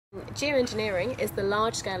Geoengineering is the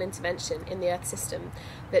large-scale intervention in the Earth system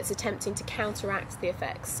that's attempting to counteract the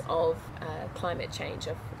effects of climate change,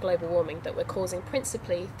 of global warming that we're causing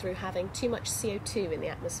principally through having too much CO2 in the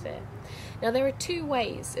atmosphere. Now there are two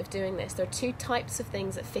ways of doing this. There are two types of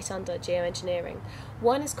things that fit under geoengineering.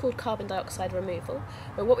 One is called carbon dioxide removal,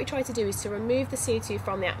 where what we try to do is to remove the CO2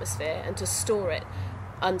 from the atmosphere and to store it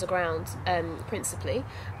underground principally,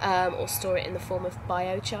 or store it in the form of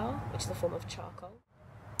biochar, which is a form of charcoal.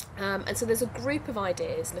 And so there's a group of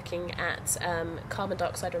ideas looking at carbon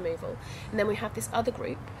dioxide removal, and then we have this other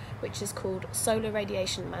group which is called solar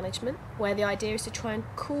radiation management, where the idea is to try and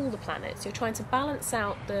cool the planet. So you're trying to balance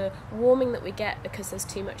out the warming that we get because there's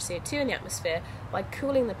too much CO2 in the atmosphere by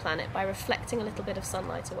cooling the planet, by reflecting a little bit of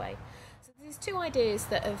sunlight away. So these two ideas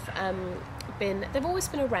that have they've always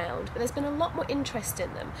been around, but there's been a lot more interest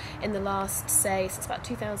in them in the last, say, since about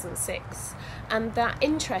 2006. And that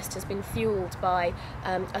interest has been fueled by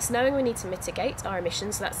us knowing we need to mitigate our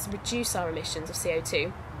emissions, so that's reduce our emissions of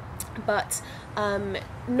CO2, but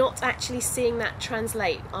not actually seeing that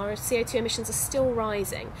translate. Our CO2 emissions are still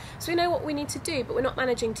rising. So we know what we need to do, but we're not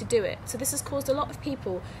managing to do it. So this has caused a lot of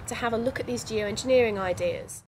people to have a look at these geoengineering ideas.